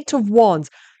 the 8 of Wands.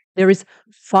 There is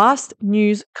fast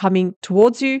news coming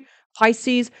towards you,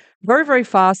 Pisces. Very, very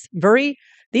fast.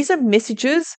 These are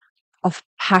messages of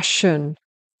passion.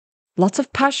 Lots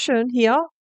of passion here.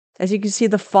 As you can see,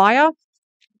 the fire,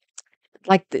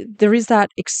 like there is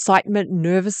that excitement,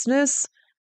 nervousness,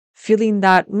 feeling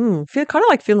that, feel kind of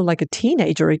like feeling like a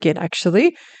teenager again,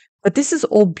 actually. But this is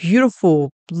all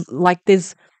beautiful. Like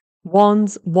there's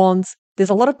wands. There's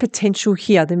a lot of potential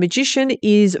here. The Magician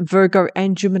is Virgo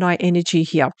and Gemini energy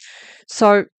here.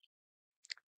 So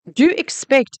do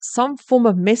expect some form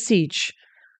of message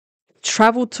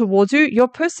travel towards you. Your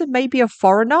person may be a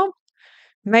foreigner,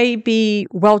 may be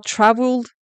well-traveled,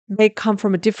 may come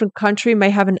from a different country, may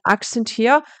have an accent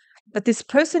here, but this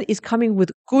person is coming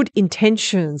with good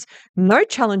intentions. No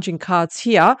challenging cards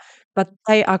here, but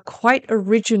they are quite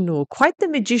original, quite the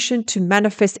magician to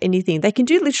manifest anything. They can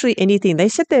do literally anything. They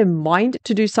set their mind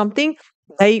to do something,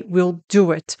 they will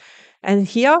do it. And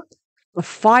here, the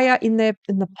fire in the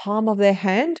palm of their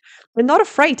hand, they're not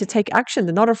afraid to take action.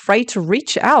 They're not afraid to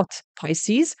reach out,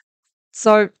 Pisces.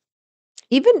 So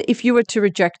even if you were to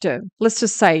reject her, let's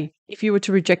just say if you were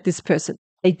to reject this person,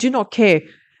 they do not care.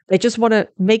 They just want to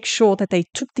make sure that they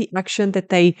took the action, that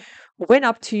they went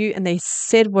up to you and they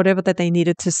said whatever that they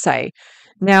needed to say.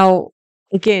 Now,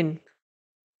 again,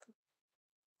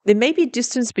 there may be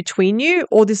distance between you,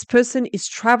 or this person is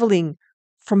traveling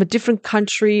from a different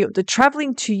country, they're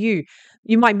traveling to you.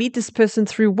 You might meet this person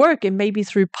through work and maybe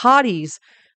through parties,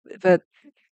 but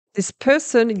this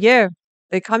person, yeah,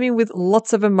 they're coming with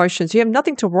lots of emotions. You have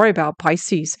nothing to worry about,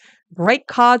 Pisces. Great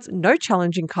cards, no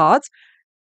challenging cards,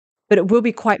 but it will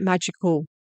be quite magical,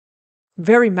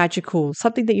 very magical,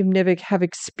 something that you've never have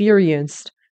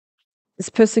experienced. This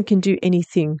person can do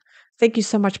anything. Thank you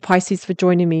so much, Pisces, for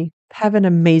joining me. Have an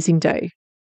amazing day.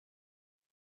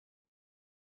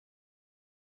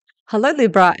 Hello,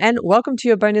 Libra, and welcome to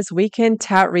your bonus weekend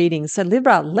tarot reading. So,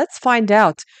 Libra, let's find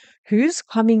out who's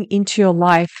coming into your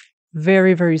life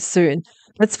very, very soon.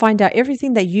 Let's find out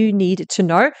everything that you need to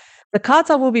know. The cards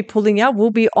I will be pulling out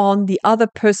will be on the other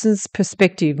person's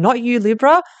perspective, not you,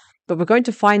 Libra, but we're going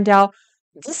to find out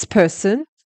this person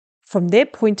from their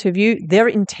point of view, their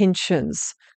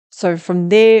intentions. So, from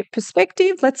their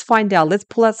perspective, let's find out. Let's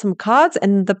pull out some cards.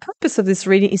 And the purpose of this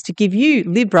reading is to give you,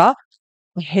 Libra,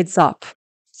 a heads up.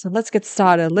 So, let's get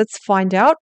started. Let's find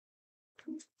out.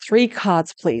 3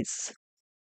 cards, please.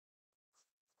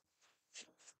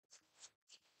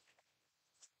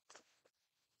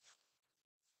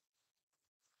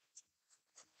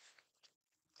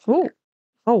 Oh,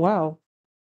 oh, wow.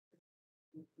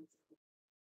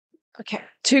 Okay,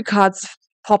 2 cards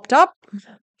popped up.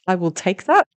 I will take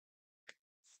that.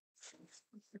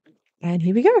 And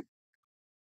here we go.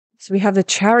 So we have the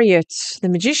Chariot, the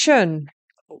Magician.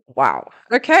 Wow.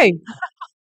 Okay.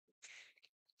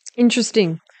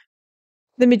 Interesting.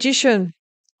 The Magician.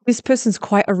 This person's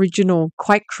quite original,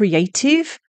 quite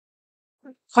creative,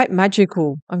 quite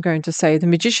magical, I'm going to say. The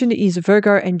Magician is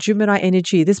Virgo and Gemini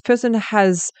energy. This person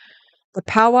has the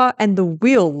power and the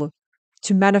will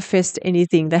to manifest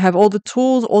anything. They have all the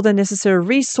tools, all the necessary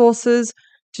resources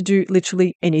to do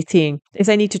literally anything. If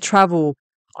they need to travel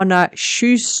on a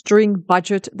shoestring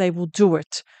budget, they will do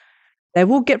it. They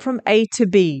will get from A to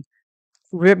B.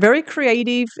 Very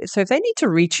creative. So if they need to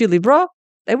reach you, Libra,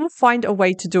 they will find a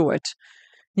way to do it.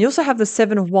 You also have the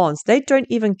 7 of Wands. They don't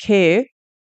even care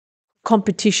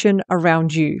competition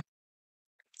around you,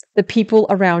 the people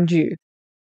around you.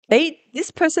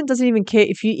 This person doesn't even care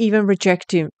if you even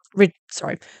reject him.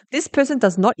 This person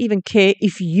does not even care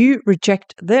if you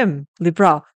reject them,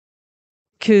 Libra,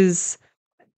 because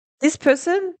this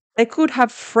person, they could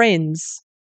have friends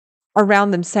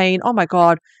around them saying, "Oh my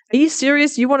God, are you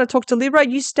serious? You want to talk to Libra?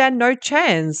 You stand no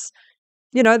chance.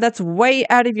 You know, that's way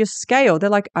out of your scale." They're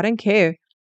like, "I don't care.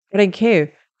 I don't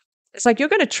care." It's like, you're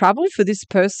going to travel for this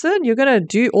person. You're going to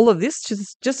do all of this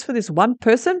just for this one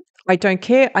person. I don't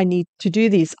care. I need to do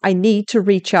this. I need to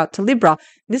reach out to Libra.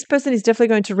 This person is definitely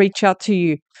going to reach out to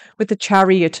you with the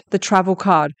Chariot, the travel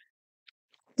card.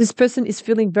 This person is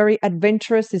feeling very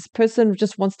adventurous. This person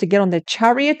just wants to get on their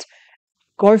chariot,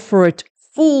 go for it,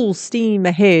 full steam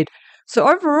ahead. So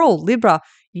overall, Libra,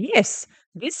 yes,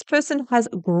 this person has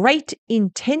great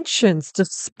intentions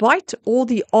despite all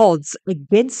the odds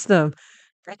against them.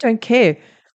 They don't care.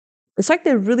 It's like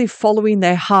they're really following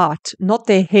their heart, not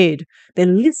their head. They're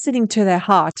listening to their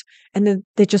heart and then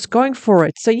they're just going for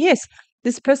it. So, yes,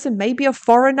 this person may be a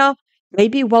foreigner, may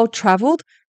be well traveled,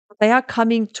 but they are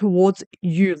coming towards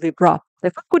you, Libra.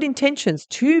 They've got good intentions,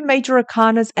 2 major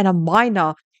arcanas and a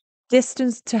minor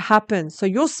destined to happen. So,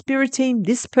 your spirit team,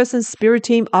 this person's spirit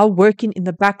team are working in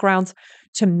the backgrounds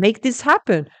to make this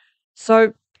happen.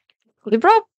 So,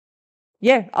 Libra,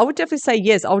 yeah, I would definitely say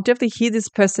yes. I would definitely hear this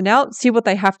person out, see what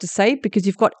they have to say, because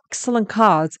you've got excellent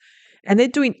cards and they're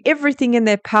doing everything in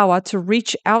their power to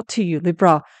reach out to you,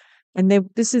 Libra. And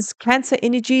this is Cancer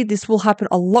energy. This will happen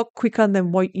a lot quicker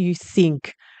than what you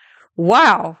think.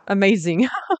 Wow, amazing.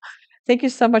 Thank you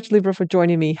so much, Libra, for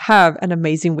joining me. Have an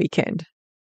amazing weekend.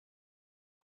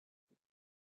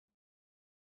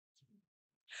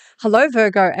 Hello,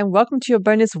 Virgo, and welcome to your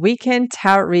bonus weekend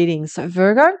tarot reading. So,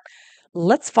 Virgo,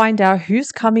 Let's find out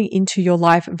who's coming into your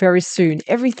life very soon.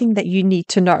 Everything that you need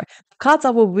to know. The cards I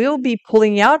will be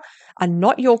pulling out are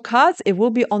not your cards. It will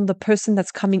be on the person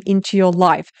that's coming into your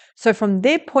life. So from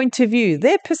their point of view,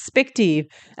 their perspective,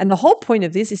 and the whole point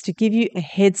of this is to give you a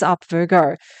heads up,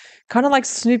 Virgo. Kind of like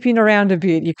snooping around a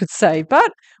bit, you could say,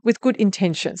 but with good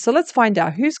intention. So let's find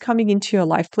out who's coming into your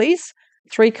life, please.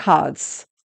 3 cards.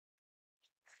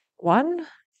 1,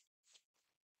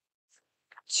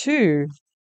 2,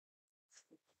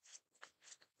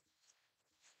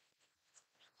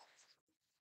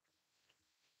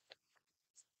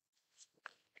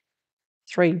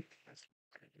 3.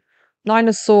 9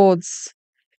 of Swords,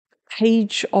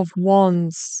 Page of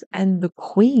Wands, and the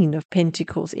Queen of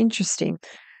Pentacles. Interesting.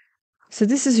 So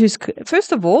this is who's,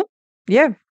 first of all, yeah,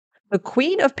 the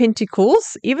Queen of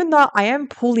Pentacles, even though I am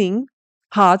pulling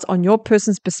cards on your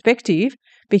person's perspective,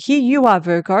 but here you are,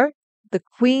 Virgo, the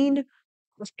Queen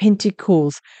of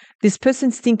Pentacles. This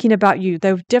person's thinking about you.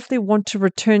 They definitely want to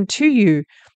return to you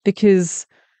because,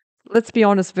 let's be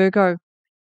honest, Virgo,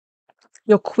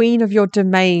 you're queen of your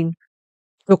domain.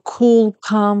 You're cool,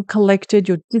 calm, collected.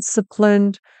 You're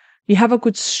disciplined. You have a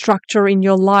good structure in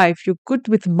your life. You're good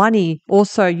with money.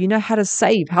 Also, you know how to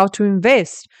save, how to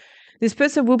invest. This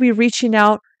person will be reaching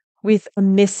out with a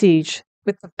message,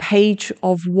 with the Page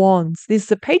of Wands.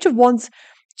 The Page of Wands.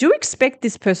 Do expect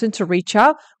this person to reach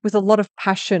out with a lot of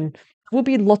passion. There will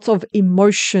be lots of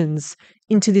emotions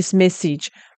into this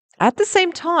message. At the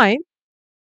same time,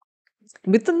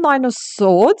 with the 9 of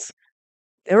Swords,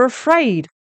 they're afraid,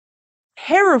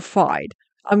 terrified.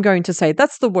 I'm going to say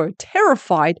that's the word,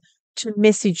 terrified to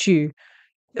message you.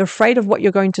 They're afraid of what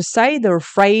you're going to say. They're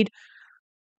afraid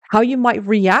how you might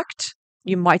react.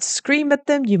 You might scream at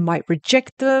them. You might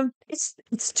reject them.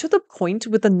 It's to the point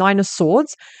with the 9 of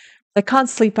Swords. They can't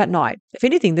sleep at night. If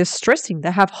anything, they're stressing.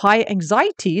 They have high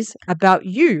anxieties about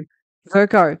you,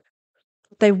 Virgo.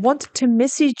 They want to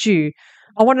message you.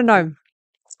 I want to know,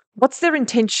 what's their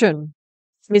intention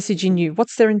messaging you?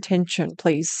 What's their intention,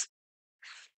 please?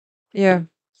 Yeah.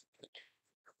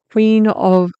 Queen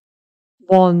of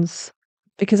Wands.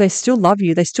 Because they still love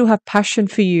you. They still have passion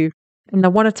for you. And they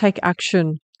want to take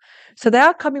action. So they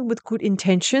are coming with good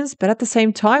intentions. But at the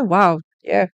same time, wow,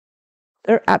 yeah,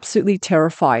 they're absolutely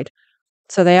terrified.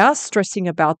 So they are stressing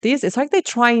about this. It's like they're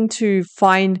trying to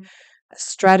find a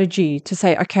strategy to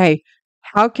say, okay,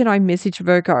 how can I message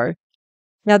Virgo?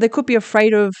 Now, they could be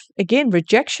afraid of, again,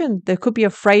 rejection. They could be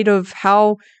afraid of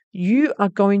how you are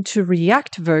going to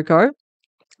react, Virgo.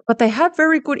 But they have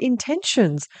very good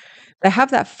intentions. They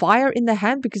have that fire in their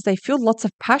hand because they feel lots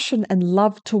of passion and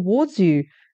love towards you.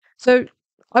 So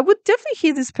I would definitely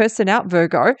hear this person out,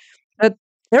 Virgo, but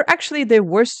they're actually their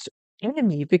worst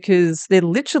enemy because they're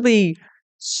literally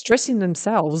stressing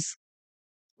themselves,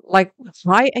 like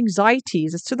high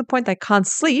anxieties. It's to the point they can't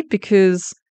sleep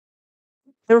because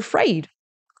they're afraid.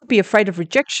 Could be afraid of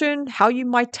rejection, how you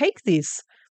might take this.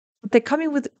 But they're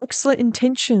coming with excellent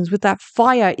intentions, with that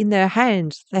fire in their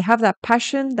hand. They have that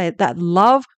passion, that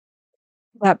love,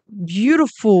 that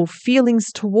beautiful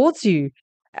feelings towards you.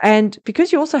 And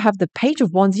because you also have the Page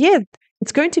of Wands, yeah,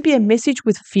 it's going to be a message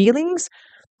with feelings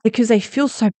because they feel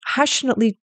so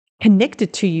passionately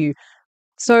connected to you.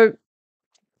 So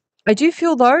I do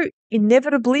feel, though,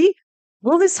 inevitably,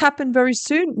 will this happen very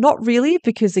soon? Not really,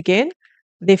 because again,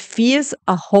 their fears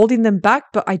are holding them back,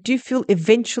 but I do feel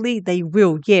eventually they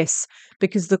will, yes,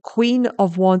 because the Queen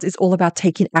of Wands is all about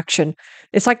taking action.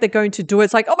 It's like they're going to do it.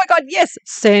 It's like, oh my God, yes,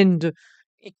 send.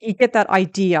 You get that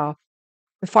idea.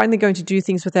 They're finally going to do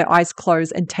things with their eyes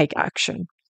closed and take action.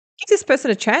 Give this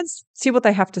person a chance, see what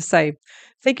they have to say.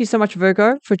 Thank you so much,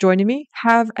 Virgo, for joining me.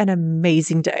 Have an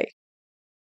amazing day.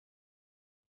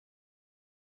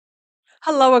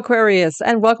 Hello, Aquarius,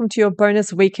 and welcome to your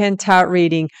bonus weekend tarot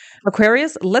reading.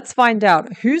 Aquarius, let's find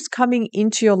out who's coming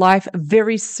into your life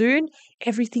very soon,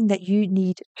 everything that you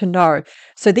need to know.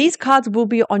 So these cards will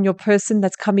be on your person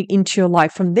that's coming into your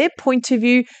life from their point of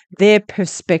view, their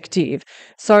perspective.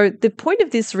 So the point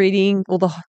of this reading, or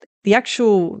the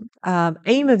actual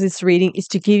aim of this reading, is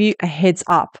to give you a heads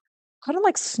up. Kind of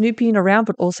like snooping around,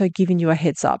 but also giving you a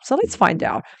heads up. So let's find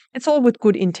out. It's all with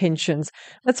good intentions.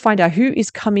 Let's find out who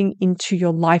is coming into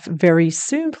your life very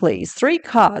soon, please. 3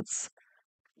 cards.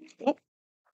 Oh,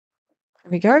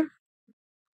 there we go.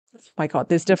 Oh my God,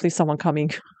 there's definitely someone coming.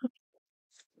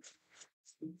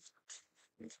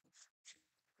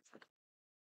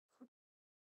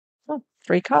 Oh,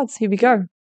 3 cards. Here we go.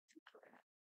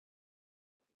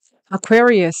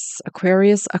 Aquarius,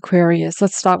 Aquarius, Aquarius.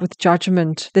 Let's start with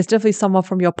Judgment. There's definitely someone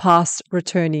from your past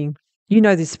returning. You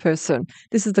know this person.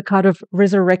 This is the card of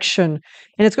resurrection.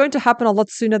 And it's going to happen a lot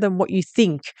sooner than what you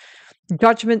think.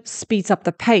 Judgment speeds up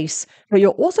the pace, but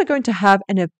you're also going to have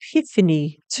an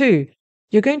epiphany too.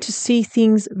 You're going to see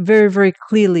things very, very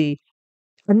clearly.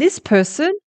 And this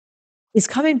person is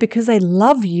coming because they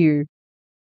love you.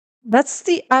 That's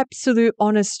the absolute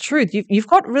honest truth. You've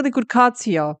got really good cards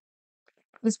here.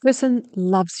 This person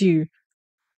loves you.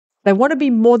 They want to be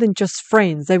more than just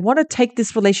friends. They want to take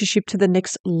this relationship to the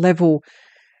next level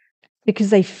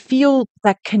because they feel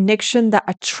that connection, that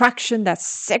attraction, that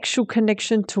sexual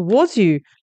connection towards you,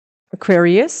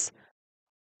 Aquarius.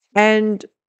 And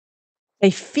they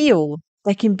feel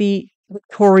they can be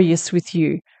victorious with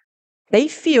you. They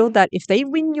feel that if they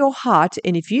win your heart,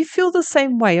 and if you feel the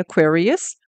same way,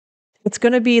 Aquarius, it's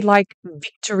going to be like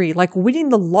victory, like winning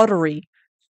the lottery.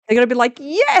 They're going to be like,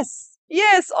 yes,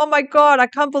 yes, oh my God, I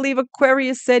can't believe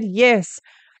Aquarius said yes.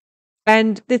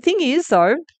 And the thing is,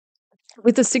 though,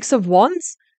 with the Six of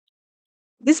Wands,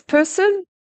 this person,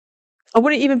 I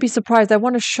wouldn't even be surprised. They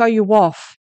want to show you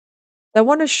off. They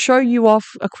want to show you off,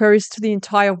 Aquarius, to the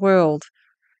entire world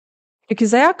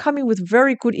because they are coming with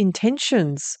very good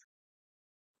intentions.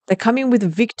 They're coming with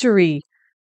victory.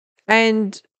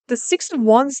 And the Six of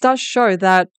Wands does show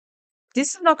that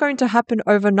this is not going to happen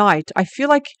overnight. I feel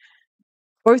like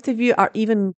both of you are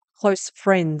even close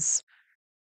friends.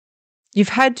 You've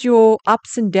had your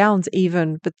ups and downs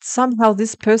even, but somehow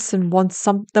this person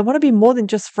they want to be more than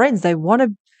just friends. They want to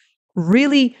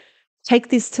really take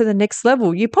this to the next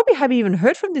level. You probably haven't even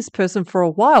heard from this person for a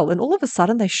while, and all of a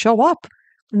sudden they show up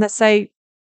and they say,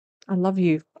 I love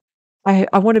you.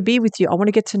 I want to be with you. I want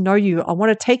to get to know you. I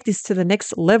want to take this to the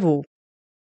next level.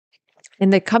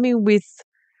 And they're coming with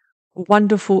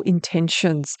wonderful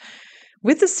intentions.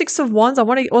 With the Six of Wands, I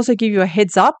want to also give you a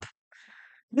heads up.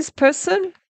 This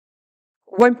person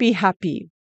won't be happy.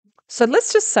 So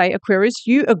let's just say, Aquarius,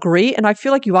 you agree, and I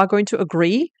feel like you are going to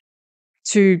agree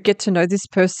to get to know this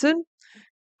person.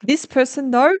 This person,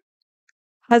 though,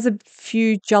 has a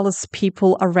few jealous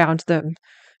people around them.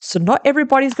 So not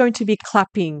everybody's going to be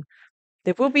clapping.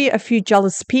 There will be a few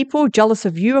jealous people, jealous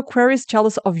of you, Aquarius,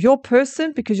 jealous of your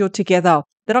person because you're together.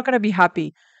 They're not going to be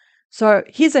happy. So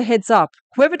here's a heads up.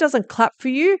 Whoever doesn't clap for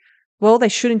you, well, they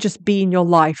shouldn't just be in your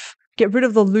life. Get rid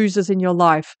of the losers in your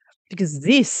life because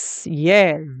this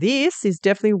is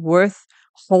definitely worth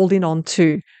holding on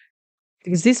to.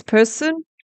 Because this person,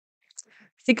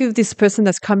 think of this person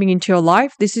that's coming into your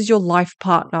life. This is your life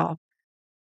partner.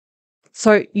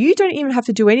 So you don't even have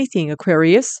to do anything,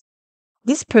 Aquarius.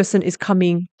 This person is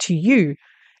coming to you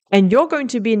and you're going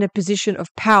to be in a position of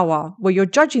power where you're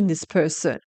judging this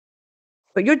person,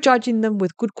 but you're judging them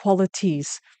with good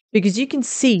qualities because you can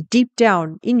see deep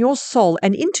down in your soul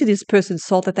and into this person's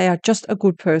soul that they are just a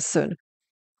good person.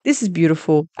 This is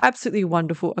beautiful. Absolutely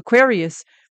wonderful. Aquarius,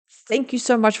 thank you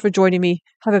so much for joining me.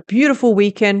 Have a beautiful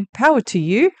weekend. Power to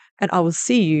you, and I will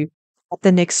see you at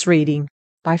the next reading.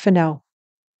 Bye for now.